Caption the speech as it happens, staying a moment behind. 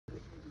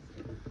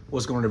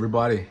What's going on,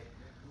 everybody?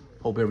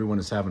 Hope everyone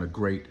is having a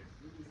great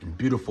and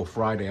beautiful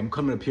Friday. I'm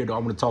coming up here I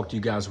want to talk to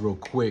you guys real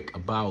quick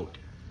about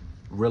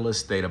real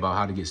estate, about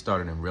how to get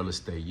started in real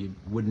estate. You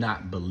would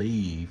not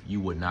believe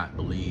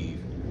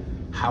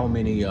how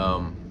many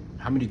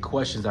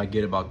questions I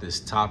get about this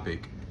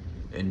topic.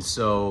 And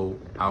so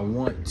I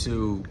want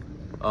to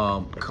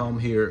come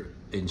here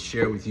and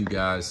share with you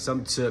guys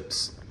some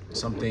tips,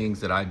 some things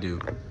that I do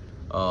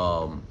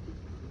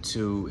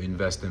to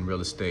invest in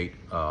real estate.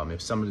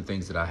 If some of the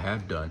things that I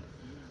have done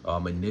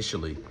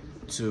initially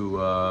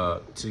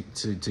to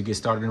get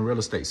started in real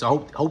estate.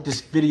 So I hope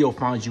this video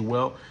finds you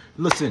well.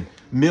 Listen,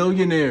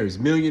 millionaires,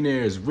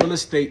 real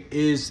estate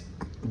is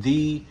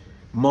the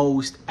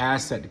most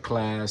asset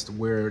class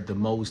where the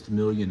most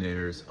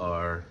millionaires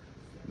are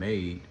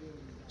made.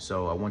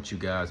 So I want you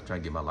guys, I'm trying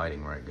to get my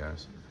lighting right,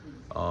 guys.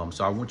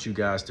 So I want you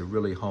guys to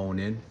really hone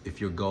in. If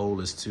your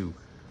goal is to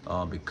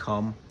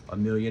become a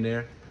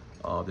millionaire,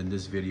 then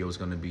this video is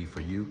going to be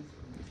for you.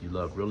 If you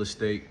love real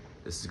estate,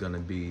 this is going to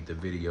be the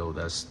video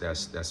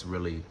that's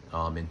really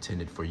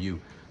intended for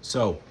you.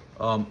 So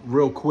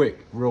real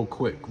quick, I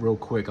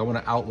want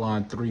to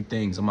outline three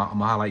things. I'm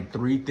gonna highlight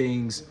three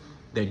things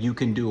that you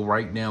can do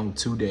right now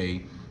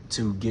today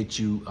to get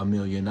you $1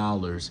 million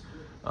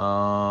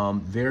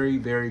very,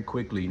 very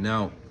quickly.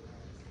 Now,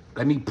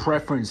 let me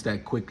preference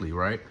that quickly,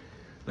 right?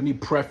 Let me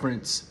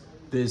preference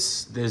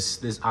this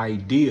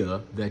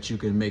idea that you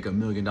can make $1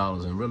 million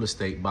in real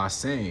estate by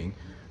saying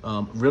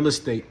real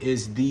estate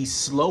is the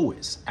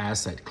slowest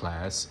asset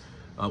class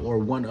or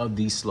one of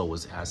the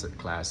slowest asset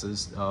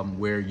classes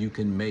where you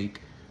can make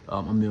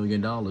 $1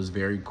 million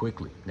very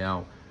quickly.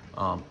 Now,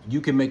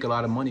 you can make a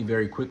lot of money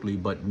very quickly,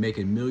 but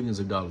making millions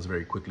of dollars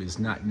very quickly is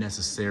not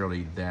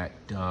necessarily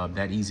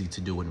that easy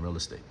to do in real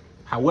estate.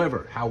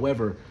 However,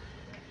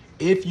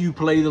 if you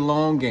play the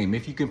long game,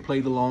 if you can play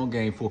the long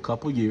game for a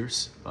couple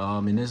years,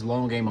 in this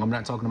long game, I'm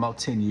not talking about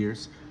 10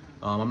 years.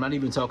 I'm not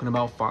even talking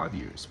about 5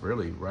 years,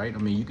 really, right? I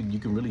mean, you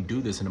can really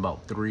do this in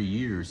about 3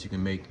 years. You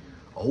can make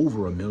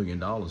over $1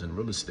 million in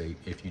real estate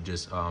if you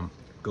just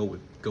go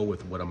with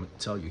what I'm gonna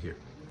tell you here.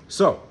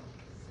 So,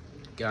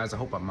 guys, I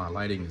hope my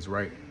lighting is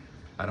right.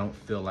 I don't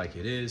feel like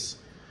it is.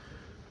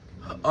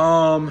 It's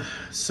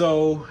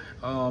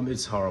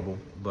horrible,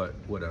 but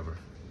whatever.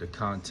 The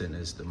content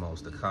is the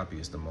copy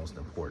is the most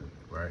important,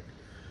 right?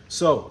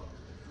 So,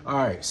 all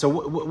right. So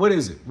what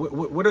is it?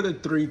 What are the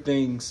three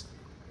things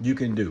you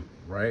can do,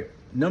 right?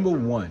 Number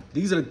one,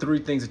 these are the three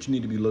things that you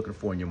need to be looking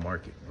for in your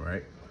market,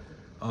 right?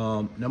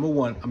 Number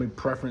one, I'm gonna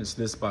preference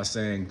this by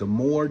saying the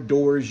more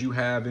doors you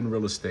have in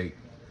real estate,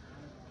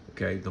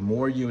 okay, the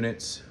more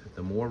units,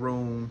 the more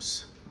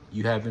rooms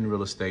you have in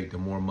real estate, the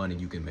more money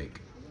you can make.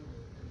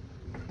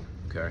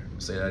 Okay, I'll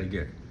say that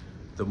again.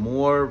 The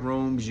more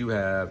rooms you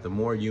have, the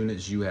more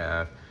units you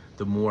have,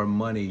 the more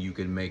money you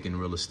can make in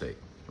real estate,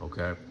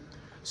 okay?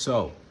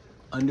 So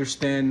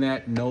understand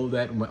that, know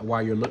that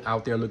while you're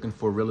out there looking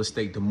for real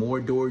estate, the more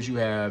doors you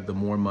have, the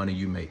more money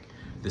you make.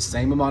 The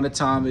same amount of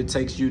time it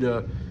takes you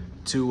to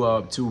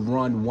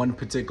run one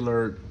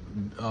particular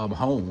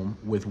home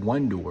with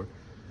one door,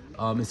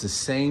 it's the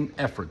same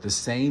effort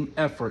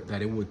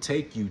that it would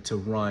take you to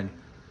run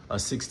a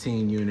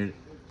 16 unit,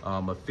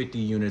 a 50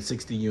 unit,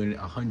 60 unit,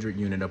 100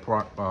 unit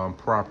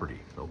property,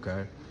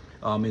 okay?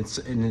 And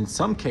in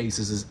some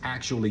cases, it's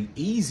actually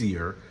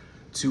easier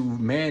to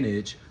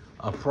manage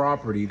a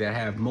property that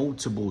have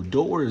multiple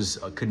doors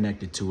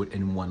connected to it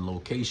in one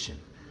location,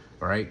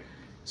 all right?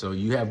 So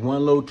you have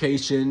one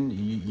location,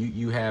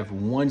 you have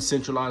one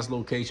centralized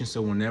location,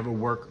 so whenever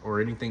work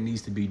or anything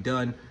needs to be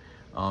done,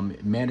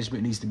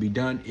 management needs to be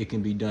done, it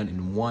can be done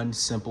in one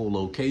simple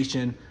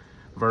location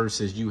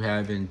versus you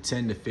having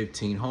 10 to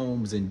 15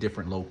 homes in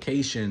different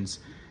locations.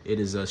 It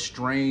is a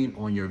strain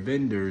on your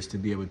vendors to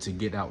be able to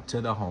get out to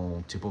the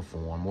home to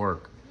perform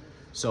work.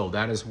 So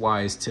that is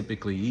why it's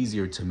typically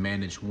easier to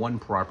manage one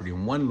property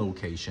in one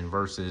location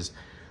versus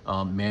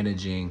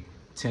managing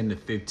 10 to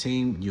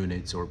 15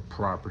 units or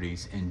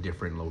properties in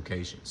different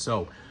locations.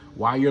 So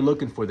while you're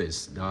looking for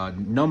this, the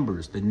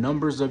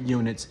numbers of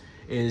units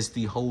is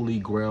the holy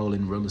grail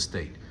in real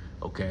estate,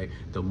 okay?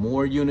 The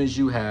more units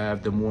you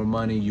have, the more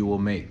money you will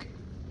make,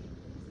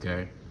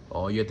 okay?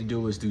 All you have to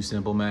do is do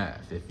simple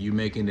math. If you're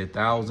making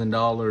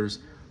 $1,000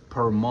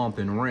 per month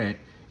in rent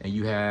and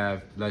you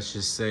have, let's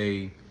just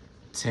say,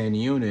 10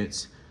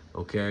 units,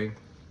 okay?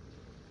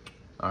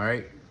 All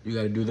right, you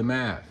got to do the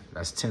math.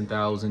 That's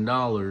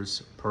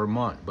 $10,000 per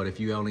month. But if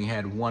you only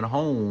had one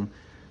home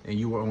and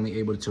you were only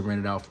able to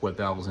rent it out for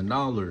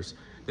 $1,000,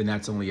 then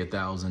that's only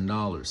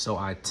 $1,000. So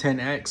I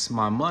 10x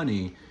my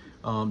money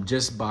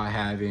just by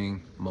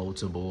having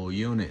multiple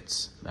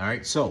units. All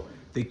right, so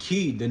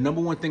the number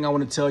one thing I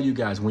want to tell you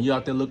guys, when you're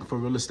out there looking for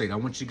real estate, I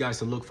want you guys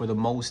to look for the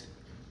most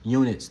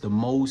units, the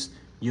most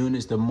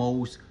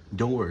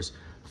doors.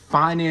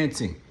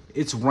 Financing.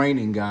 It's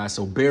raining, guys,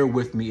 so bear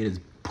with me. It is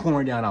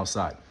pouring down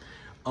outside.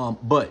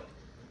 But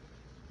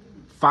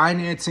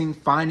financing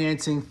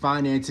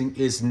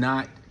is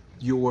not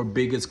your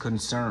biggest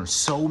concern.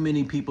 So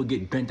many people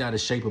get bent out of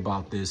shape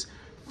about this.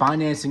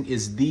 Financing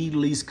is the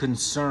least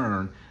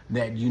concern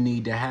that you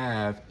need to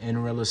have in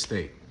real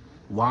estate.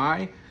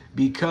 Why?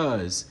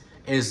 Because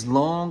as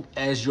long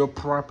as your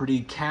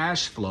property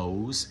cash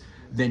flows,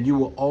 then you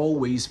will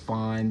always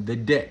find the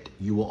debt.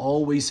 You will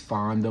always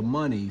find the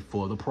money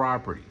for the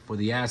property, for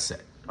the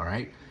asset. All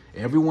right.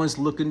 Everyone's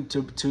looking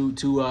to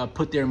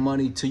put their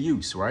money to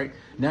use, right?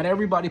 Not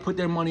everybody put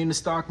their money in the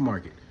stock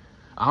market.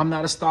 I'm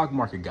not a stock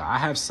market guy. I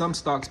have some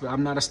stocks, but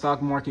I'm not a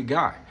stock market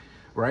guy,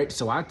 right?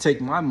 So I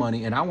take my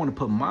money and I want to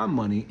put my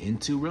money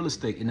into real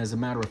estate. And as a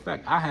matter of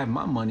fact, I have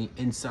my money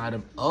inside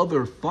of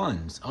other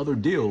funds, other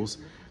deals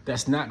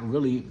that's not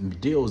really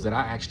deals that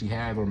I actually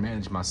have or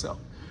manage myself.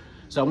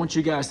 So I want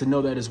you guys to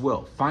know that as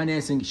well.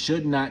 Financing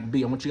should not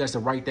be, I want you guys to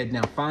write that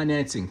down.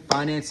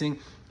 Financing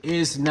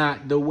is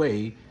not the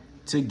way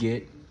to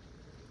get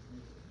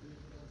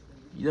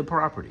the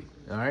property,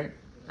 all right?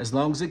 As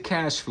long as it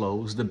cash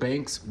flows, the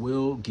banks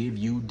will give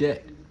you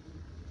debt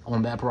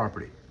on that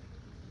property,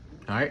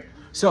 all right?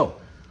 So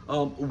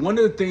one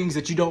of the things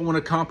that you don't want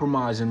to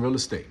compromise in real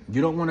estate,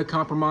 you don't want to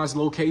compromise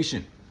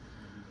location.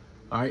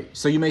 All right.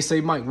 So you may say,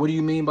 Mike, what do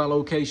you mean by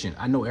location?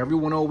 I know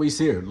everyone always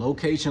hear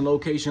location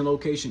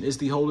is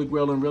the holy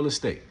grail in real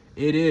estate.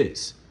 It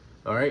is.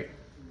 All right.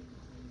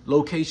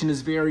 Location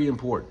is very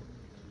important.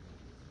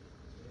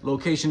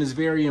 Location is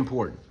very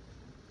important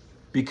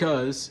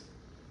because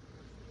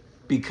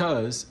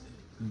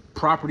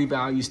property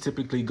values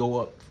typically go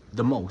up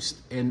the most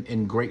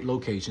in great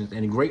locations.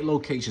 And in great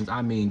locations,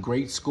 I mean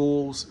great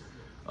schools.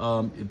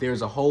 If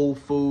there's a Whole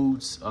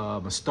Foods, a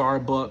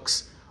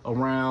Starbucks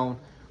around,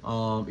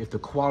 if the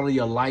quality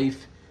of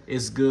life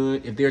is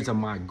good, if there's a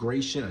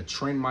migration, a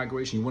trend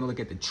migration, you want to look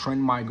at the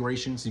trend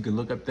migrations, you can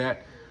look up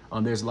that.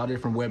 There's a lot of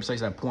different websites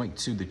that point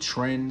to the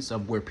trends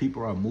of where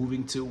people are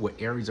moving to, what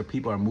areas of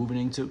people are moving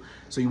into.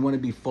 So you want to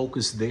be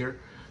focused there.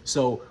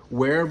 So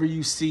wherever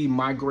you see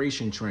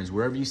migration trends,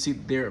 wherever you see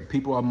there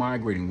people are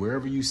migrating,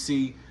 wherever you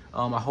see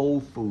a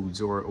Whole Foods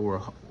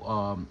or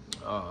I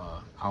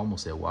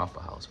almost said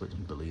Waffle House, but you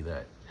believe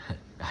that?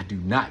 I do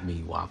not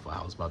mean Waffle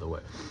House, by the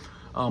way.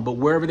 But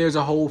wherever there's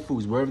a Whole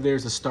Foods, wherever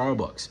there's a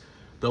Starbucks,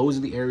 those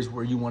are the areas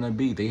where you want to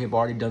be. They have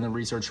already done the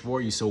research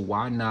for you. So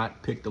why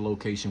not pick the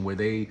location where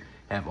they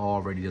have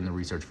already done the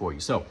research for you?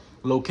 So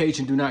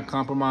location, do not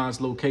compromise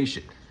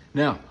location.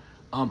 Now,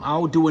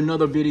 I'll do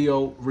another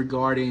video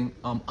regarding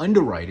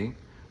underwriting,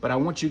 but I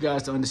want you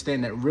guys to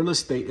understand that real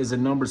estate is a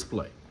numbers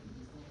play.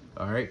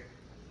 All right.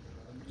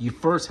 You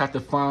first have to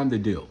find the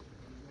deal.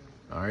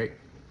 All right.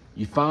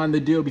 You find the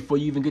deal before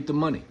you even get the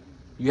money.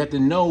 You have to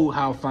know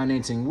how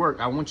financing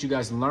works. I want you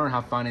guys to learn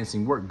how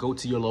financing works. Go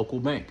to your local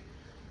bank.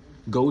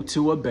 Go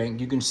to a bank.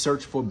 You can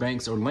search for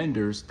banks or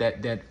lenders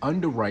that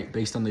underwrite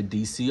based on the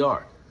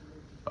DCR.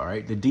 All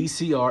right. The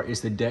DCR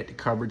is the debt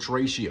coverage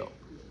ratio.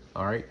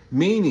 All right.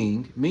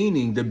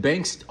 Meaning the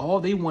banks, all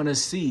they want to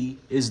see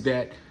is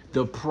that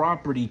the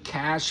property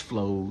cash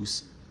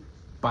flows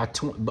by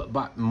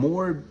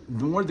more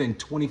than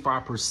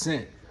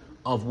 25%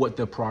 of what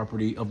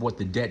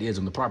the debt is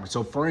on the property.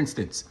 So for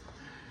instance,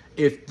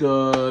 if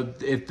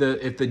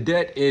the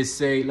debt is,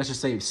 say, let's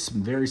just say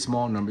very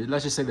small number,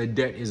 let's just say the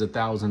debt is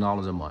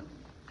 $1,000 a month.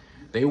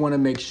 They want to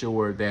make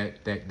sure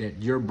that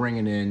you're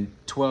bringing in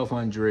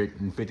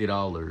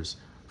 $1,250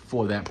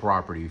 for that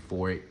property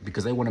for it,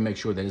 because they want to make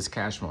sure that it's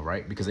cash flow,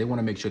 right? Because they want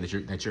to make sure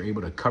that you're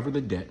able to cover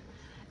the debt,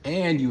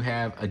 and you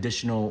have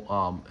additional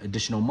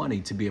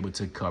money to be able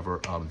to cover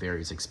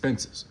various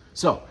expenses.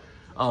 So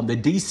the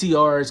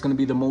DCR is going to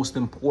be the most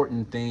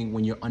important thing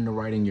when you're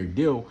underwriting your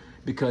deal,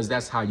 because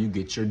that's how you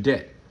get your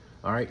debt.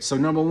 All right. So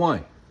number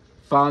one,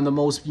 find the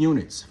most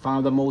units.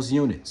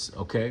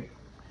 Okay.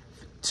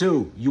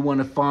 2, you want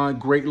to find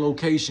great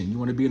location. You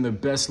want to be in the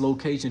best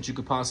location that you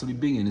could possibly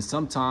be in. And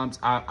sometimes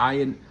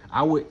I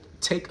would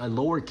take a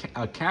lower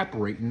cap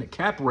rate, and the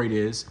cap rate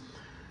is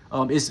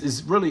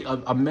really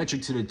a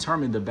metric to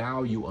determine the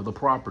value of the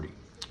property.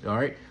 All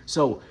right.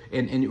 So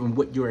and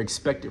what your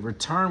expected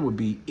return would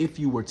be if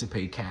you were to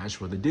pay cash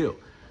for the deal.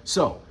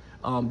 So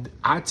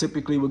I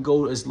typically would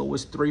go as low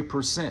as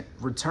 3%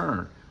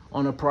 return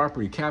on a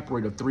property, cap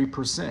rate of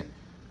 3%,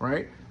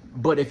 right?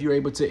 But if you're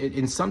able to,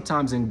 and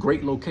sometimes in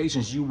great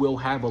locations, you will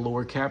have a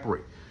lower cap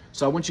rate.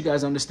 So I want you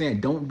guys to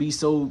understand, don't be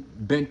so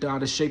bent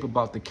out of shape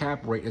about the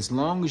cap rate. As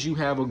long as you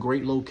have a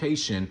great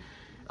location,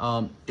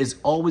 it's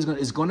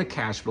going to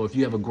cash flow. If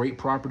you have a great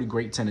property,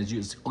 great tenants,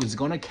 it's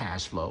going to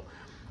cash flow.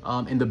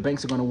 And the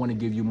banks are going to want to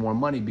give you more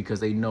money because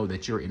they know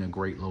that you're in a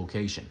great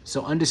location.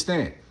 So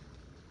understand,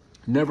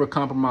 never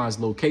compromise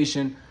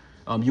location.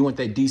 You want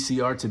that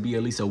DCR to be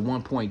at least a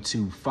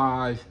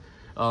 1.25.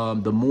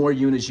 The more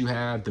units you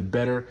have, the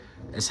better.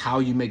 It's how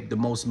you make the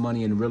most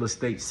money in real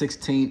estate.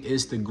 16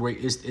 is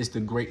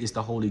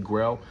the holy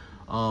grail.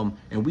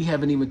 And we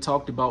haven't even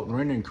talked about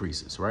rent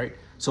increases, right?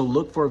 So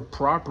look for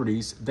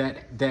properties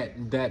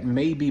that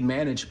may be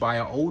managed by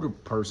an older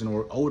person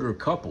or older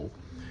couple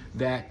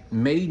that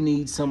may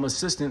need some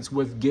assistance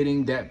with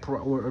getting that,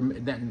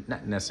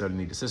 not necessarily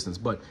need assistance,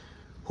 but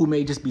who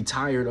may just be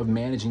tired of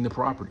managing the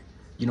property.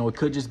 You know, it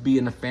could just be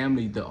in the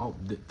family,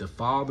 the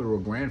father or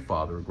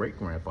grandfather or great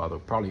grandfather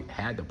probably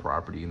had the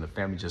property and the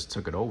family just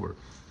took it over.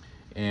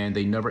 and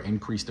they never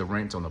increased the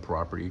rent on the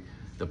property.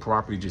 The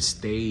property just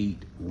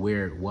stayed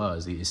where it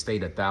was. It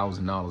stayed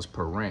 $1,000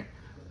 per rent,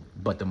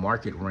 but the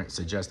market rent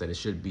suggests that it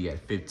should be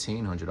at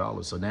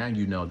 $1,500. So now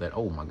you know that,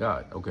 oh my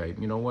God, okay,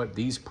 you know what?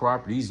 These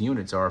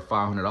units are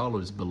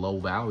 $500 below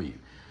value.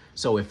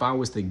 So if I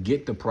was to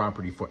get the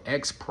property for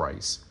X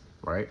price,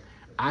 right,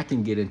 I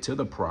can get into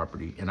the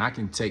property and I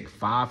can take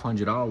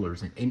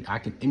 $500 and I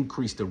can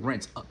increase the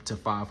rents up to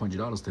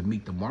 $500 to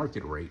meet the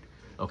market rate,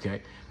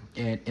 okay?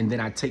 And then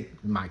I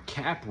take my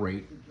cap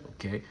rate,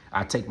 okay?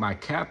 I take my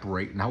cap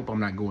rate, and I hope I'm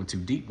not going too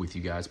deep with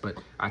you guys, but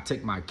I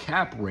take my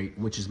cap rate,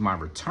 which is my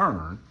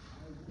return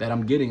that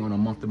I'm getting on a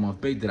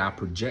month-to-month basis, that I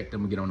project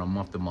I'm gonna get on a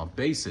month-to-month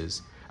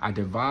basis. I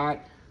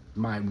divide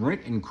my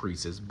rent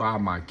increases by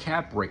my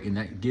cap rate, and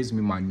that gives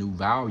me my new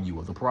value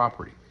of the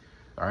property.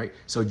 All right.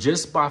 So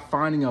just by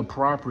finding a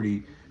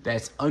property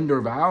that's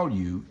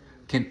undervalued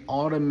can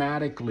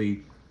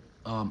automatically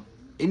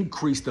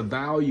increase the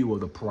value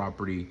of the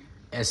property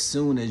as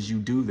soon as you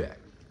do that.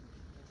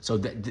 So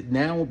that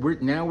now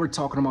we're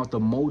talking about the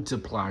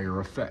multiplier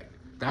effect.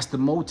 That's the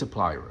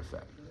multiplier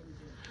effect.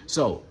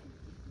 So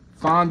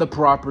find the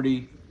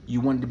property.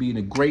 You want it to be in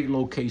a great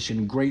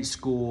location, great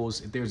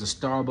schools. If there's a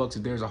Starbucks,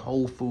 if there's a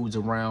Whole Foods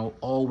around,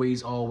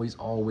 always, always,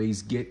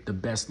 always get the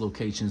best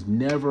locations.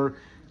 Never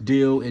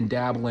deal and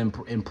dabble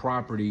in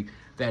property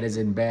that is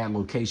in bad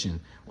location.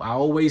 I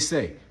always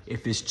say,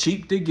 if it's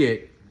cheap to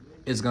get,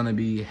 it's gonna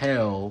be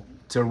hell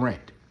to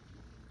rent.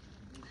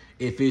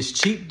 If it's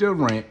cheap to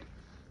rent,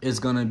 it's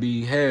gonna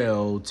be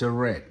hell to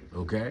rent,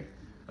 okay?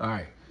 All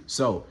right,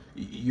 so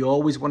you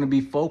always wanna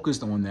be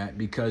focused on that,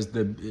 because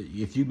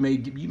if you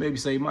maybe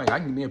say, Mike, I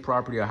can give me a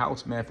property, a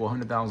house, man, for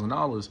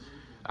 $100,000.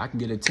 I can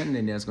get a tenant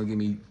in there that's gonna give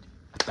me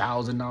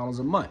 $1,000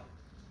 a month,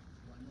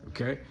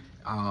 okay?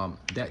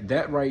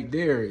 That right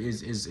there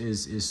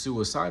is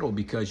suicidal,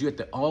 because you have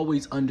to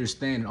always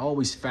understand and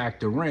always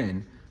factor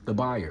in the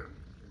buyer.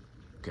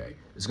 Okay,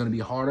 it's going to be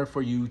harder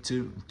for you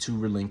to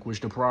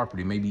relinquish the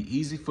property. It may be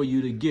easy for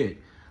you to get,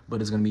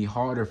 but it's going to be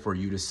harder for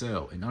you to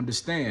sell. And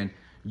understand,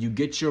 you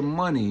get your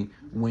money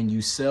when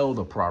you sell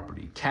the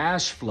property.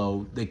 Cash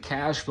flow, the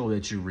cash flow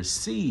that you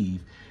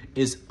receive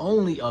is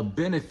only a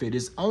benefit,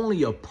 is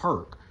only a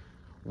perk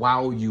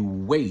while you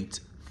wait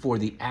for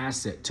the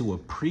asset to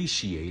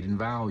appreciate in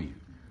value.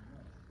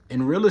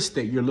 In real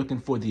estate, you're looking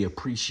for the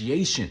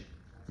appreciation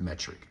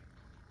metric.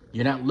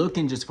 You're not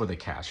looking just for the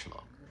cash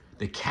flow.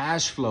 The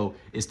cash flow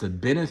is the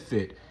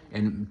benefit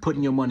and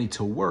putting your money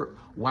to work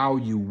while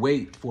you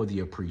wait for the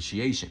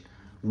appreciation.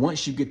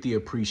 Once you get the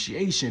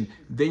appreciation,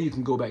 then you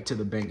can go back to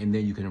the bank and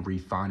then you can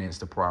refinance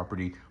the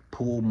property,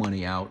 pull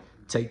money out,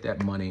 take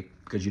that money,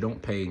 because you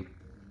don't pay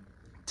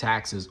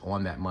taxes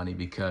on that money,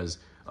 because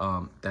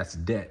that's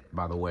debt,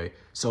 by the way.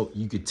 So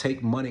you could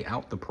take money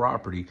out the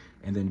property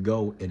and then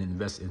go and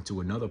invest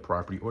into another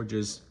property, or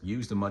just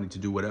use the money to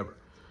do whatever.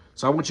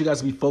 So I want you guys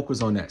to be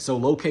focused on that. So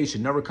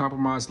location, never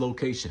compromise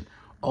location.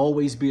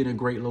 Always be in a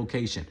great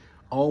location.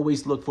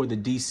 Always look for the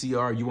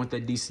DCR. You want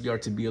that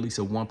DCR to be at least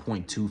a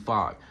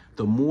 1.25.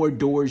 The more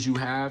doors you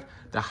have,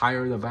 the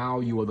higher the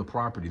value of the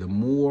property. The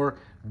more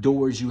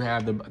doors you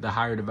have, the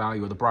higher the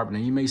value of the property.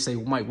 Now you may say,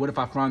 well, Mike, what if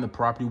I find the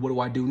property? What do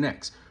I do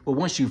next? Well,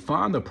 once you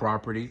find the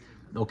property,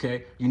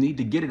 okay, you need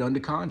to get it under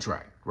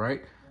contract,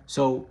 right?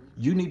 So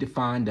you need to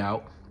find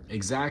out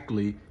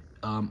exactly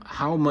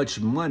how much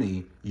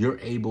money you're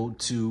able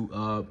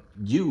to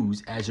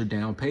use as your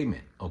down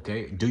payment,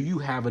 okay? Do you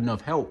have enough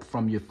help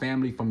from your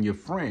family, from your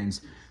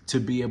friends, to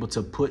be able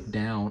to put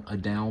down a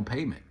down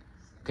payment,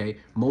 okay?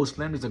 Most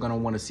lenders are gonna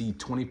wanna see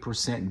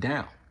 20%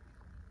 down.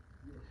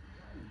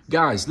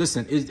 Guys,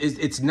 listen,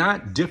 it's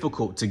not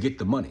difficult to get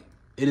the money.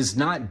 It is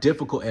not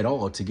difficult at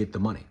all to get the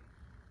money.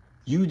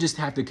 You just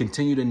have to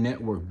continue to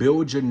network,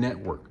 build your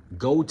network,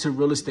 go to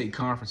real estate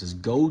conferences,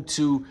 go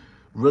to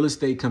real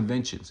estate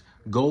conventions,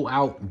 go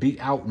out, be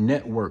out,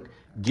 network,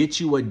 get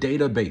you a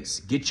database,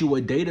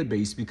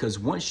 because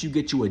once you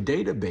get you a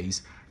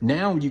database,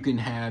 now you can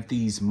have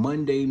these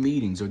Monday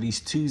meetings or these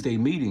Tuesday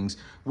meetings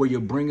where you're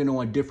bringing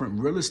on different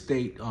real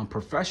estate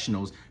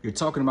professionals. You're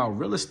talking about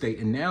real estate,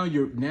 and now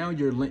you're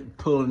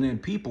pulling in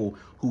people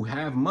who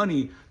have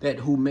money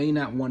who may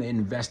not want to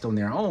invest on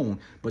their own,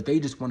 but they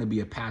just want to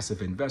be a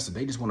passive investor.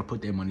 They just want to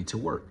put their money to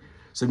work.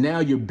 So now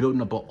you're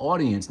building up an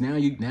audience. Now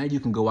you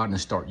can go out and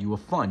start you a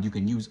fund. You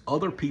can use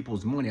other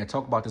people's money. I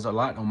talk about this a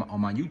lot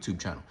on my YouTube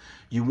channel.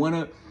 You want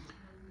to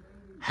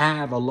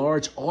have a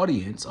large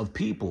audience of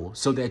people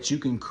so that you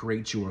can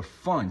create your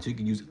fund. So you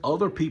can use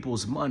other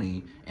people's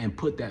money and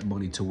put that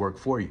money to work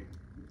for you.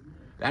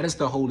 That is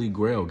the holy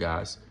grail,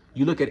 guys.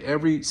 You look at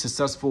every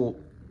successful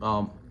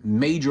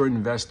major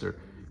investor.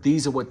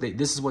 This is what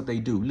they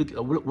do.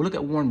 Look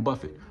at Warren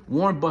Buffett.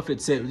 Warren Buffett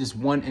said just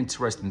one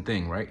interesting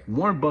thing, right?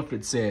 Warren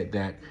Buffett said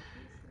that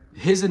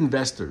his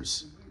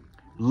investors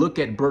look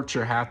at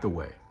Berkshire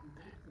Hathaway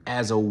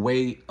as a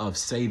way of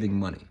saving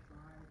money.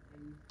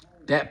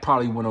 That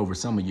probably went over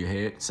some of your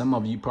head. Some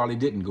of you probably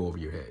didn't go over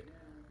your head,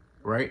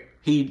 right?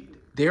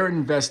 Their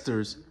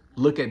investors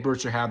look at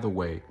Berkshire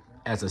Hathaway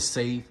as a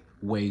safe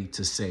way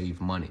to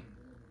save money.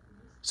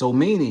 So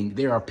meaning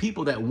there are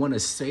people that want to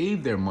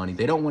save their money.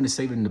 They don't want to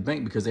save it in the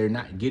bank because they're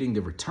not getting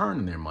the return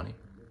on their money.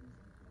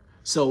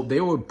 So they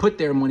would put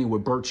their money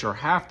with Berkshire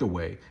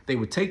Hathaway. They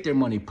would take their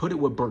money, put it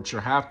with Berkshire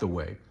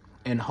Hathaway,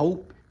 and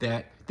hope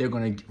that they're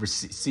going to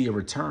see a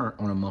return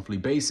on a monthly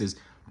basis.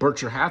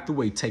 Berkshire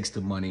Hathaway takes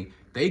the money.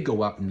 They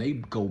go out and they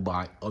go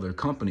buy other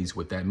companies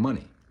with that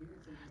money.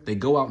 They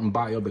go out and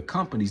buy other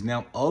companies.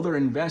 Now, other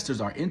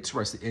investors are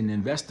interested in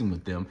investing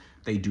with them.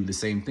 They do the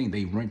same thing.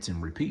 They rinse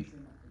and repeat.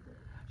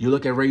 You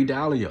look at Ray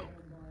Dalio.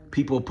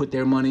 People put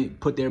their money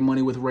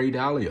with Ray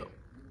Dalio,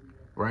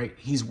 right?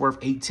 He's worth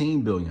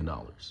 $18 billion.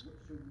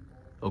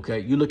 Okay,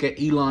 you look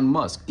at Elon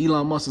Musk.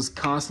 Elon Musk is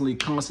constantly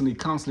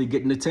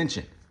getting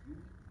attention.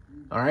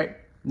 All right,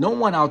 no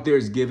one out there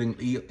is giving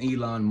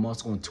Elon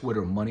Musk on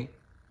Twitter money,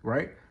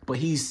 right? But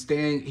he's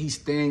staying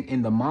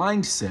in the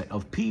mindset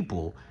of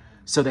people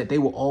so that they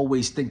will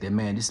always think that,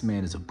 man, this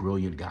man is a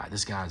brilliant guy.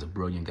 This guy is a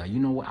brilliant guy. You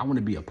know what? I want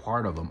to be a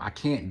part of him. I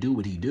can't do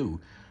what he do,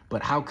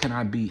 but how can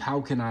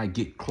I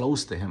get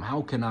close to him?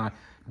 How can I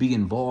be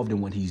involved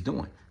in what he's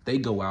doing? They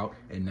go out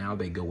and now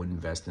they go and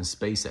invest in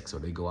SpaceX, or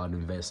they go out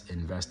and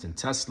invest in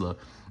Tesla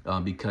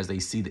because they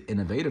see the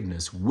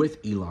innovativeness with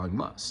Elon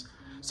Musk.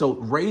 So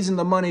raising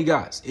the money,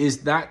 guys,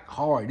 is not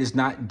hard. It's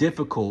not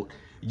difficult.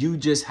 You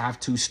just have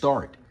to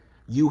start.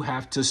 You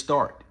have to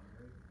start.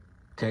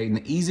 Okay. And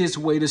the easiest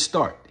way to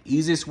start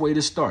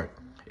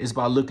is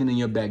by looking in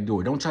your back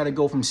door. Don't try to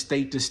go from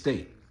state to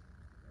state.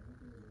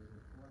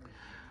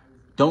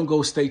 Don't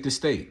go state to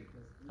state.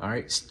 All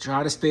right.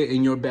 Try to stay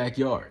in your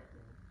backyard.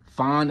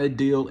 Find a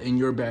deal in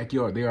your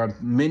backyard. There are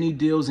many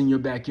deals in your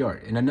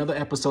backyard. In another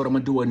episode, I'm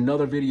going to do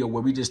another video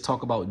where we just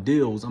talk about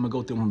deals. I'm going to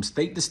go through from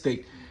state to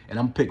state, and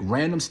I'm going to pick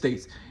random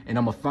states, and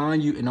I'm going to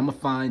find you, and I'm going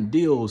to find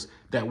deals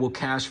that will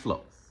cash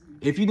flow.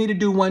 If you need to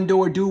do one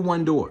door, do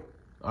one door.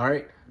 All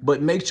right.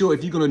 But make sure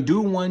if you're going to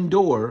do one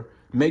door,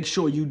 make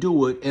sure you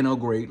do it in a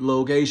great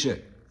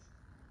location.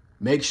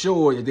 Make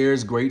sure that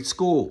there's great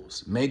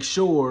schools. Make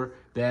sure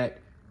that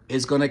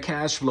it's going to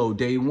cash flow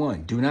day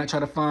one. Do not try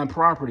to find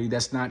property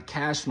that's not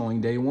cash flowing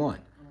day one.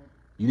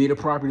 You need a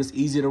property that's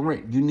easy to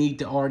rent. You need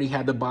to already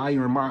have the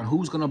buyer in mind.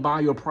 Who's going to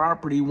buy your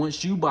property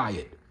once you buy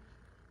it?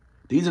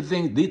 These are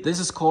things. This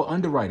is called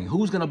underwriting.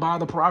 Who's going to buy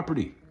the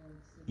property?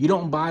 You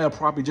don't buy a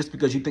property just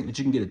because you think that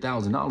you can get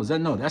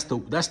 $1,000. No,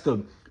 that's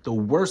the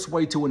worst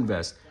way to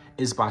invest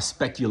is by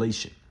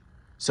speculation.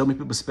 So many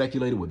people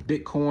speculated with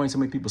Bitcoin. So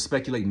many people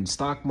speculate in the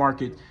stock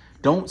market.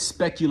 Don't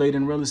speculate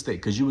in real estate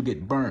because you will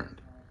get burned.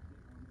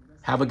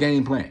 Have a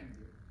game plan.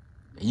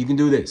 And you can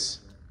do this.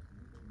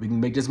 We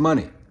can make this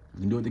money. We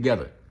can do it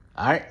together.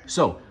 All right.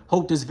 So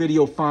hope this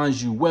video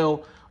finds you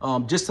well.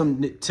 Just some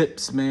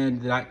tips, man,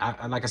 that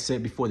I like I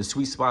said before, the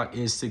sweet spot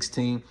is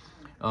 16.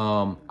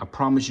 I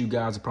promise you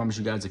guys,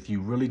 if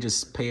you really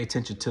just pay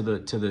attention to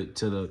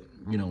the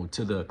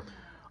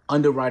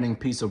underwriting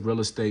piece of real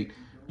estate,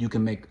 you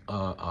can make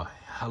a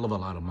hell of a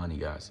lot of money,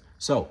 guys.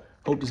 So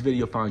hope this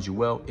video finds you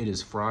well. It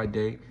is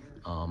Friday.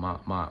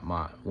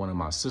 One of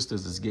my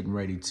sisters is getting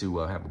ready to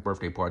have a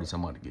birthday party, so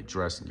I'm about to get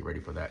dressed and get ready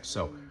for that.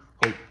 So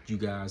hope you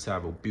guys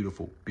have a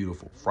beautiful,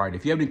 beautiful Friday.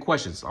 If you have any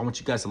questions, I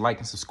want you guys to like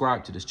and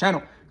subscribe to this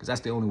channel because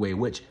that's the only way in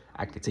which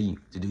I continue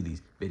to do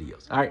these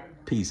videos. All right,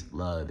 peace,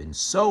 love, and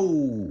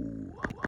soul.